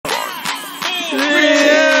We're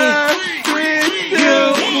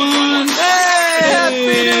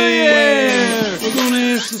going to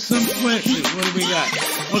answer some questions. What do we got?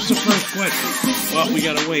 What's the first question? Well, we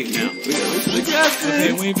got to wait now.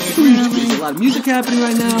 Okay, wait for the Grammys. There's a lot of music happening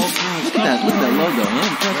right now. Look at that logo,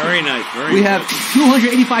 huh? Very nice. We have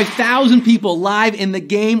 285,000 people live in the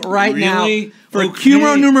game right now. For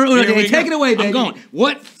Cumero Numero Uno. Danny, take it away, baby. I'm going.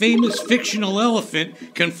 What famous fictional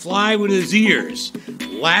elephant can fly with his ears?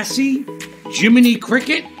 Lassie, Jiminy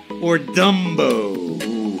Cricket, or Dumbo?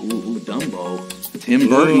 Dumbo. Tim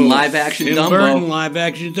Burton, live-action Dumbo. Tim Burton,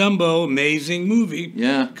 live-action Dumbo. Amazing movie.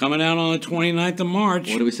 Yeah. Coming out on the 29th of March.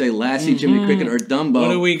 What do we say, Lassie, Jiminy Cricket, or Dumbo?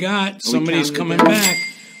 What do we got? Somebody's coming back.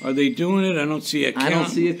 Are they doing it? I don't see a count. I don't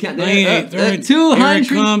see a count.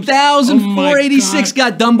 200,486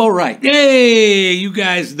 got Dumbo right. Yay! You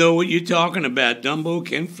guys know what you're talking about. Dumbo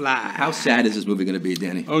can fly. How sad is this movie going to be,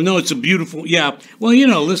 Danny? Oh, no, it's a beautiful... Yeah. Well, you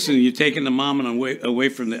know, listen, you're taking the mom away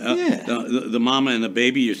from the mama and the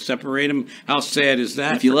baby. You separate them. How sad is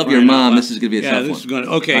that? If you love your mom, this is going to be a tough one. Yeah, this is going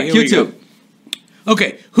to... Okay, right, here we go.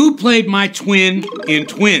 Okay, who played my twin in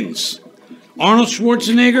Twins? Arnold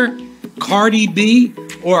Schwarzenegger, Cardi B,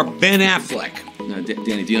 or Ben Affleck? No,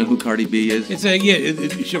 Danny, do you know who Cardi B is? It's a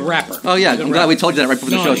rapper. Oh yeah, I'm glad we told you that right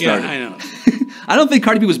before the show started. I know. I don't think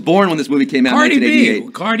Cardi B was born when this movie came out in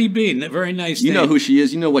 1988. Cardi B, very nice. You know who she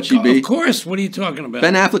is. You know what she'd be. Of course. What are you talking about?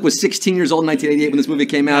 Ben Affleck was 16 years old in 1988 when this movie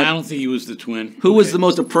came out. I don't think he was the twin. Who was the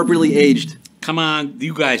most appropriately aged? Come on,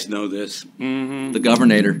 you guys know this. The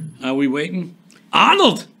Governator. Are we waiting?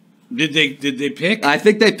 Arnold. Did they pick? I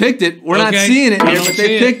think they picked it. We're not seeing it here, but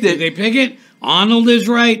they picked it. Did they pick it? Arnold is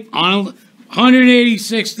right. Arnold.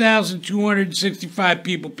 186,265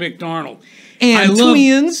 people picked Arnold. And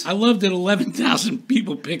Twins. I love that 11,000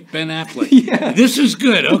 people picked Ben Affleck. Yeah. This is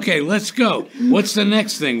good. Okay, let's go. What's the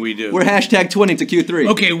next thing we do? We're #20 to Q3.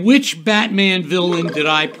 Okay, which Batman villain did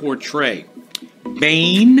I portray?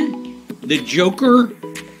 Bane, the Joker,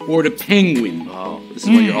 or the Penguin? Oh, this is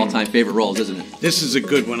one of your all-time favorite roles, isn't it? This is a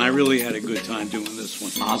good one. I really had a good time doing this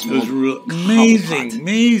one. Oswald. It was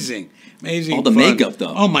amazing. All the makeup,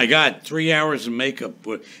 though. Oh, my God. 3 hours of makeup.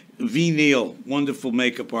 V. Neal, wonderful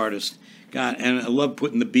makeup artist. God, and I love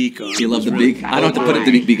putting the beak on. You love the beak? I don't have to put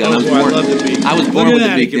the beak on. I love the beak. I was born with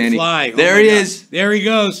the beak, Danny. Fly. There he is. There he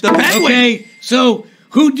goes. The penguin. Okay, so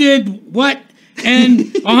who did what?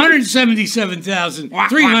 And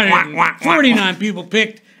 177,349 people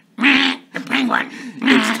picked the penguin.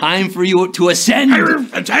 It's time for you to ascend.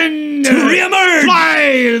 Ascend. To reemerge.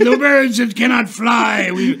 Fly. The birds that cannot fly.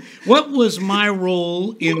 What was my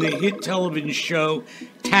role in the hit television show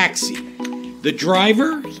Taxi? The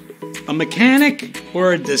driver, a mechanic,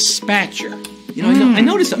 or a dispatcher? You know, I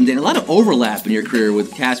noticed something, Dan. A lot of overlap in your career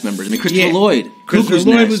with cast members. I mean, Christopher Lloyd. Christopher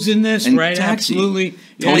Lloyd was in this, right? Taxi. Absolutely.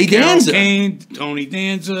 Tony Danza. Tony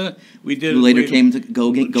Danza. We did. Who later came to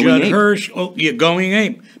Going Judd Ape. Hirsch. Oh, yeah, Going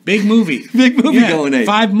Ape. Big movie. Big movie, Going Ape.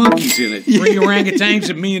 5 monkeys in it. 3 orangutans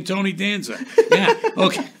and me and Tony Danza. Yeah,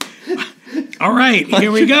 okay. All right,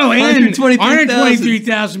 here we go. And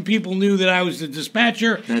 123,000 people knew that I was the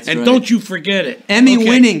dispatcher. That's and right. Don't you forget it.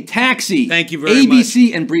 Emmy-winning Taxi. Thank you very much.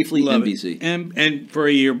 ABC and briefly Love NBC. And for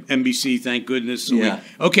a year, NBC, thank goodness. So yeah.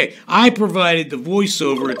 Okay, I provided the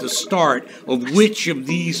voiceover at the start of which of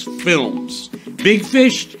these films? Big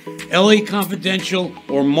Fish, L.A. Confidential,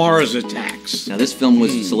 or Mars Attacks? Now, this film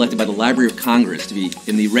was selected by the Library of Congress to be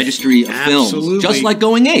in the Registry of Films. Just like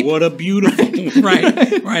Going Ape. What a beautiful...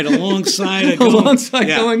 right, alongside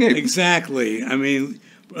Going Ape. Exactly. I mean...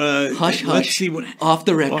 Hush, let's see what... Off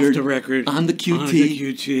the record. On the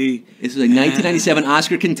QT. This is a 1997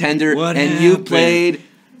 Oscar contender, and you played...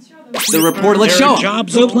 The reporter. Let's show him.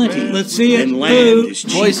 Jobs aplenty. Let's see it.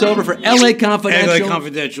 Voiceover for L.A. Confidential. L.A.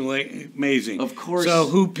 Confidential, amazing. Of course. So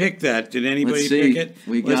who picked that? Did anybody Let's see. pick it?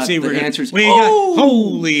 We got the answers. We got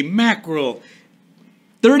holy mackerel.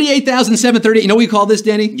 38,738. You know what we call this,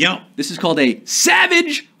 Danny? Yep. This is called a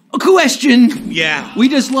savage question. Yeah. We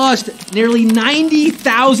just lost nearly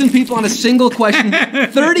 90,000 people on a single question.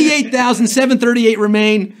 38,738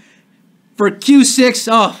 remain for Q6.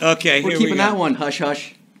 Oh, okay. We're keeping that one. Hush,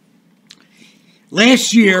 hush.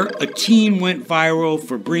 Last year, a team went viral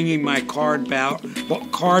for bringing my cardboard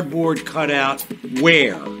cutout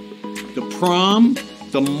where? The prom,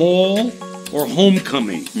 the mall, or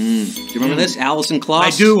homecoming? Do you remember this? Alison Kloss? I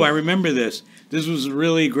do. I remember this. This was a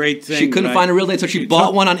really great thing. She couldn't find a real date, so she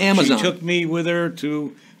bought one on Amazon. She took me with her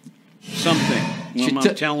to something. Well,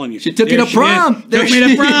 I'm telling you. She took you to prom. Took me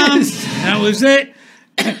to prom. That was it.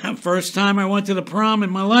 First time I went to the prom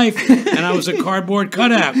in my life, and I was a cardboard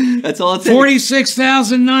cutout. That's all it takes.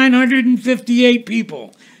 46,958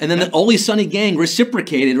 people. And then the Always Sunny gang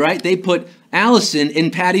reciprocated, right? They put Allison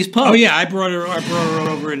in Patty's Pub. Oh yeah, I brought her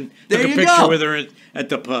over and took There a you picture go. with her at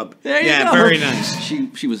the pub. There you yeah, go. very nice.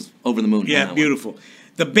 She was over the moon. on that Yeah, one. beautiful.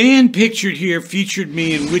 The band pictured here featured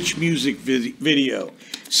me in which music video?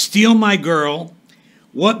 Steal My Girl,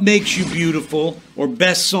 What Makes You Beautiful, or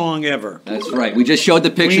Best Song Ever? That's right. We just showed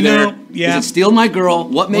the picture We know, there. yeah. Is it Steal My Girl,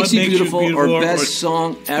 What Makes You Makes You Beautiful, Beautiful, or or Best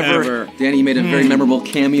Song Ever? Ever. Danny, you made a very memorable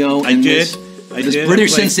cameo I in did. this, I this did.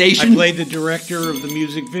 British I played, sensation. I played the director of the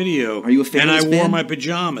music video. Are you a fan and of this I wore band? my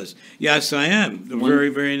pajamas. Yes, I am. They're very,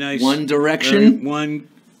 very nice. One Direction?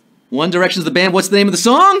 One Direction's the band. What's the name of the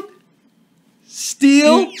song?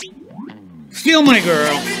 Steal. Steal My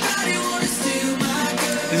Girl.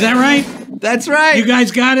 Is that right? That's right. You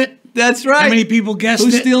guys got it? That's right. How many people guessed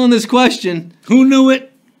Who's it? stealing this question? Who knew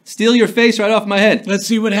it? Steal your face right off my head. Let's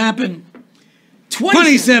see what happened.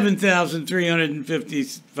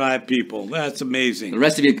 27,355 people. That's The amazing.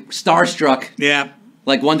 rest of you starstruck, Yeah.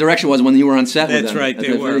 like One Direction was when you were on set with That's them. right, at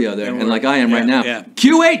they the were. video there, They and were. like I am Yeah, right now. yeah.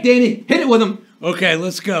 Q8, Danny, hit it with him. Okay,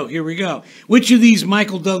 let's go. Here we go. Which of these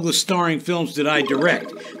Michael Douglas starring films did I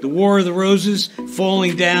direct? The War of the Roses,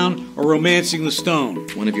 Falling Down, or Romancing the Stone?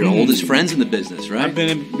 One of your oldest friends in the business, right? I've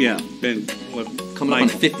been what, Coming up on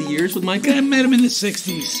Michael. 50 years with Michael. I met him in the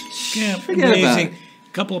 60s. Yeah, Forget about amazing. it.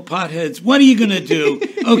 Couple of potheads. What are you going to do?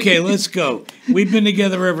 Okay, let's go. We've been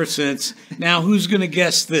together ever since. Now, who's going to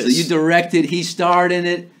guess this? So you directed, he starred in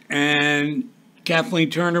it. And Kathleen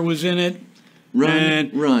Turner was in it. Run,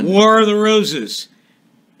 and run. War of the Roses.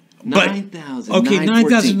 But- 9,000. Okay,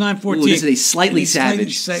 9,914. Ooh, this is a slightly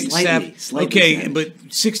savage. Slightly Slightly okay, savage. but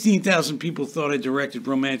 16,000 people thought I directed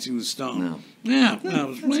 "Romancing the Stone." No. Yeah,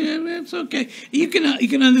 no, it's okay. You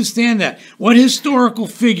can understand that. What historical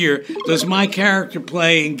figure does my character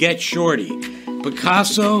play in Get Shorty?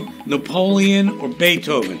 Picasso, Napoleon, or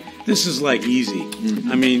Beethoven? This is like easy.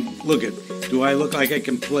 I mean, look at. Do I look like I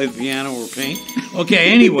can play the piano or paint?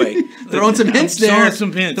 Okay, anyway. Throwing some hints I'm there. throwing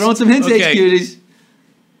some hints. Throwing some hints, Okay, H-Cuties.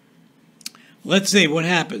 let's see what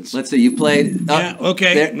happens. Let's see, you played. Yeah,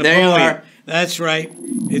 okay. There you Napoleon. are. That's right.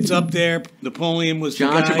 It's up there. Napoleon was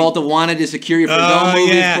John the guy. Travolta wanted to secure your Verdone Oh,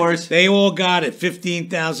 movie, yeah. of course. They all got it.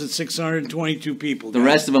 15,622 people. The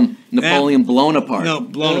rest of them, Napoleon blown apart. No,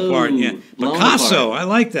 blown apart, yeah. blown Picasso, apart. I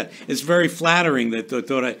like that. It's very flattering that they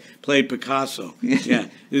thought I played Picasso. Yeah,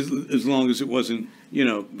 as long as it wasn't,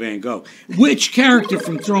 Van Gogh. Which character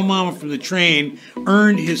from Throw Mama from the Train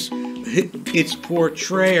earned its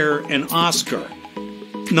portrayer an Oscar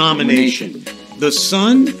nomination? The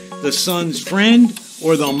son, the son's friend,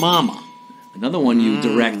 or the mama? Another one you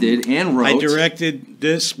directed and wrote. I directed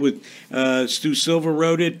this with Stu Silva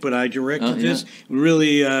wrote it, but I directed Oh, yeah. this.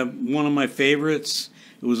 Really, one of my favorites.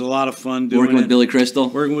 It was a lot of fun doing Working it. with Billy Crystal.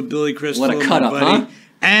 Working with Billy Crystal. What a my cut-up, buddy. huh?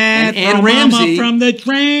 And Anne Throw Mama Ramsey. from the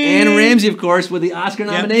Train. Anne Ramsey, of course, with the Oscar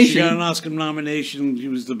Yep, nomination. she got an Oscar nomination. She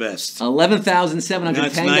was the best. 11,710.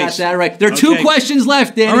 That's Got nice. that right. There are two Okay. questions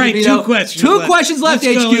left, Danny All right, DeVito. two questions. Two questions left,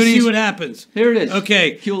 Let's go. Let's see H-Cuties. what happens. Here it is.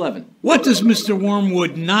 Okay. Q11. What does Mr.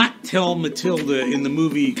 Wormwood not tell Matilda in the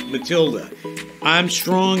movie Matilda? I'm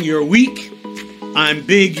strong, you're weak. I'm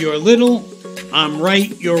big, you're little. I'm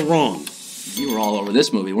right, you're wrong. You were all over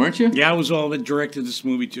this movie, weren't you? Yeah, I was all that directed this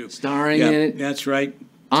movie too. Starring Yeah, in it. That's right.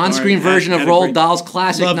 On-screen Starring- version of had a Roald great- Dahl's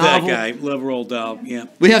classic Love novel. that guy. Love Roald Dahl. Yeah.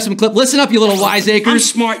 We have some clip. Listen up, you little I'm wiseacres.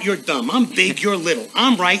 smart, you're dumb. I'm big, you're little.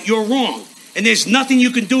 I'm right, you're wrong. And there's nothing you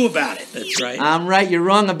can do about it. That's right. I'm right, you're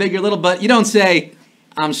wrong, I'm big, you're little, but you don't say,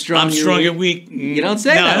 I'm strong, I'm you're strong weak. and weak. You don't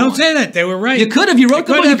say no, that I don't one. say that. They were right. You could have. You wrote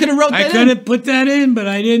the book. You could have wrote I that could in. have put that in, but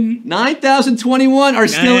I didn't. 9,021 are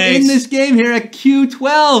still Nice. in this game here at Q12.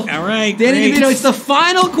 All right, Danny great. DeVito, it's the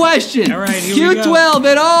final question. All right, here we go.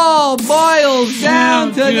 Q12, it all boils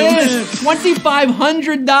down to Down to this. this.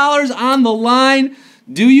 $2,500 on the line.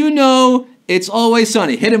 Do you know It's Always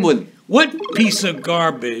Sunny? Hit him with it. What piece of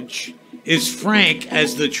garbage is Frank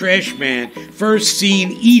as the trash man first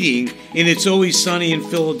seen eating in It's Always Sunny in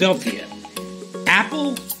Philadelphia?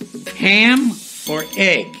 Apple, ham, or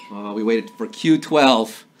egg? Oh, we waited for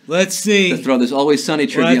Q12 Let's see. to throw this Always Sunny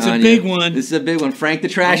trivia it's a on you. big one. This is a big one. Frank the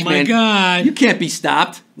Trash Oh my Man. God. You can't be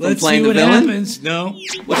stopped from Let's see playing the what villain. happens. No.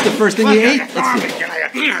 What's the first thing he ate? Let's see.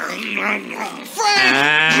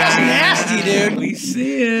 Just nasty, dude. We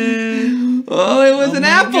see it. Oh, it was an My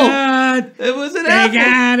apple. God. It was an They apple.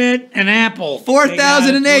 got it. An apple.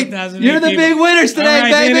 4,008. 4,008 You're the people. big winners today, All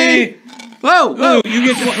right, baby. Whoa, whoa. Oh, you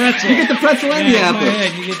get the pretzel. You get the pretzel and the Yeah, apple. Go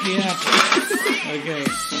ahead, you get the apple. Okay.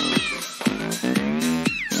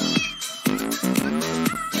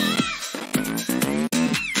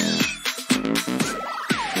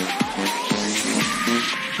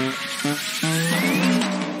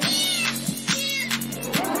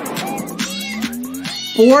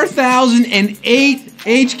 4,008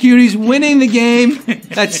 HQs winning the game.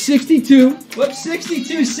 That's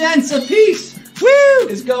 62 cents a piece. Woo!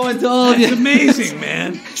 Is going to all of you. That's amazing,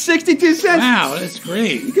 man. 62 cents. Wow, that's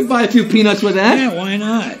great. You can buy a few peanuts with that. Yeah, why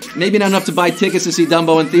not? Maybe not enough to buy tickets to see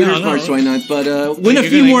Dumbo in theaters March 29th, but win a You're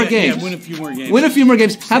few gonna more get- games. Yeah, win a few more games. Win a few more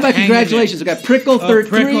games. How about Hang in congratulations? We got Prickle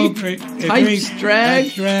 33, Pipes Drag.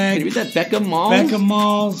 Pipes Drag. Can you read that? Becca Malls. Becca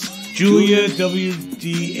Malls, Julia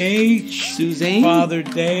WDH, Suzanne. Father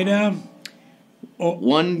Data,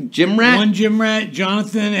 One Gym Rat. One Gym Rat,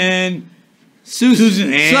 Jonathan, and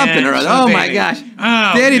Susan. Ann, Something or other. Oh my gosh.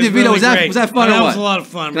 Oh, Danny it was DeVito, really was that great. fun that or what? was a lot of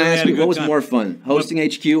fun. Can I Really ask had a you, good what was time. more fun? Hosting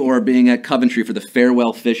HQ or being at Coventry for the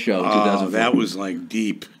Farewell Fish Show in Oh, 2004? that was like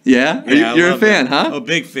deep. Yeah? Yeah, I You're a love fan, that. huh? A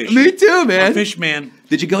big fish. Me too, man. A fish man.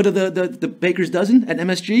 Did you go to the Baker's Dozen at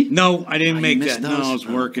MSG? No, I didn't make missed that. No, those? I was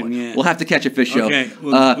working. Yeah. We'll have to catch a fish show. Okay,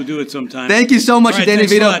 we'll do it sometime. Thank you so much, All right, Danny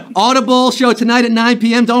thanks a DeVito. lot. Audible show tonight at 9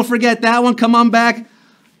 p.m. Don't forget that one. Come on back.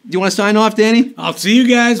 Do you want to sign off, Danny? I'll see you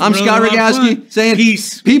guys. I'm Really Scott a lot of Rogowski fun. saying,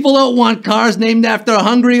 Peace. People don't want cars named after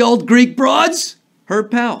hungry old Greek broads. Herb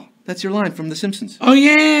Powell. That's your line from The Simpsons. Oh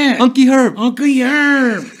yeah, Unky Herb. Uncle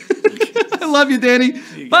Herb. I love you, Danny.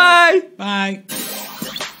 Bye. Bye.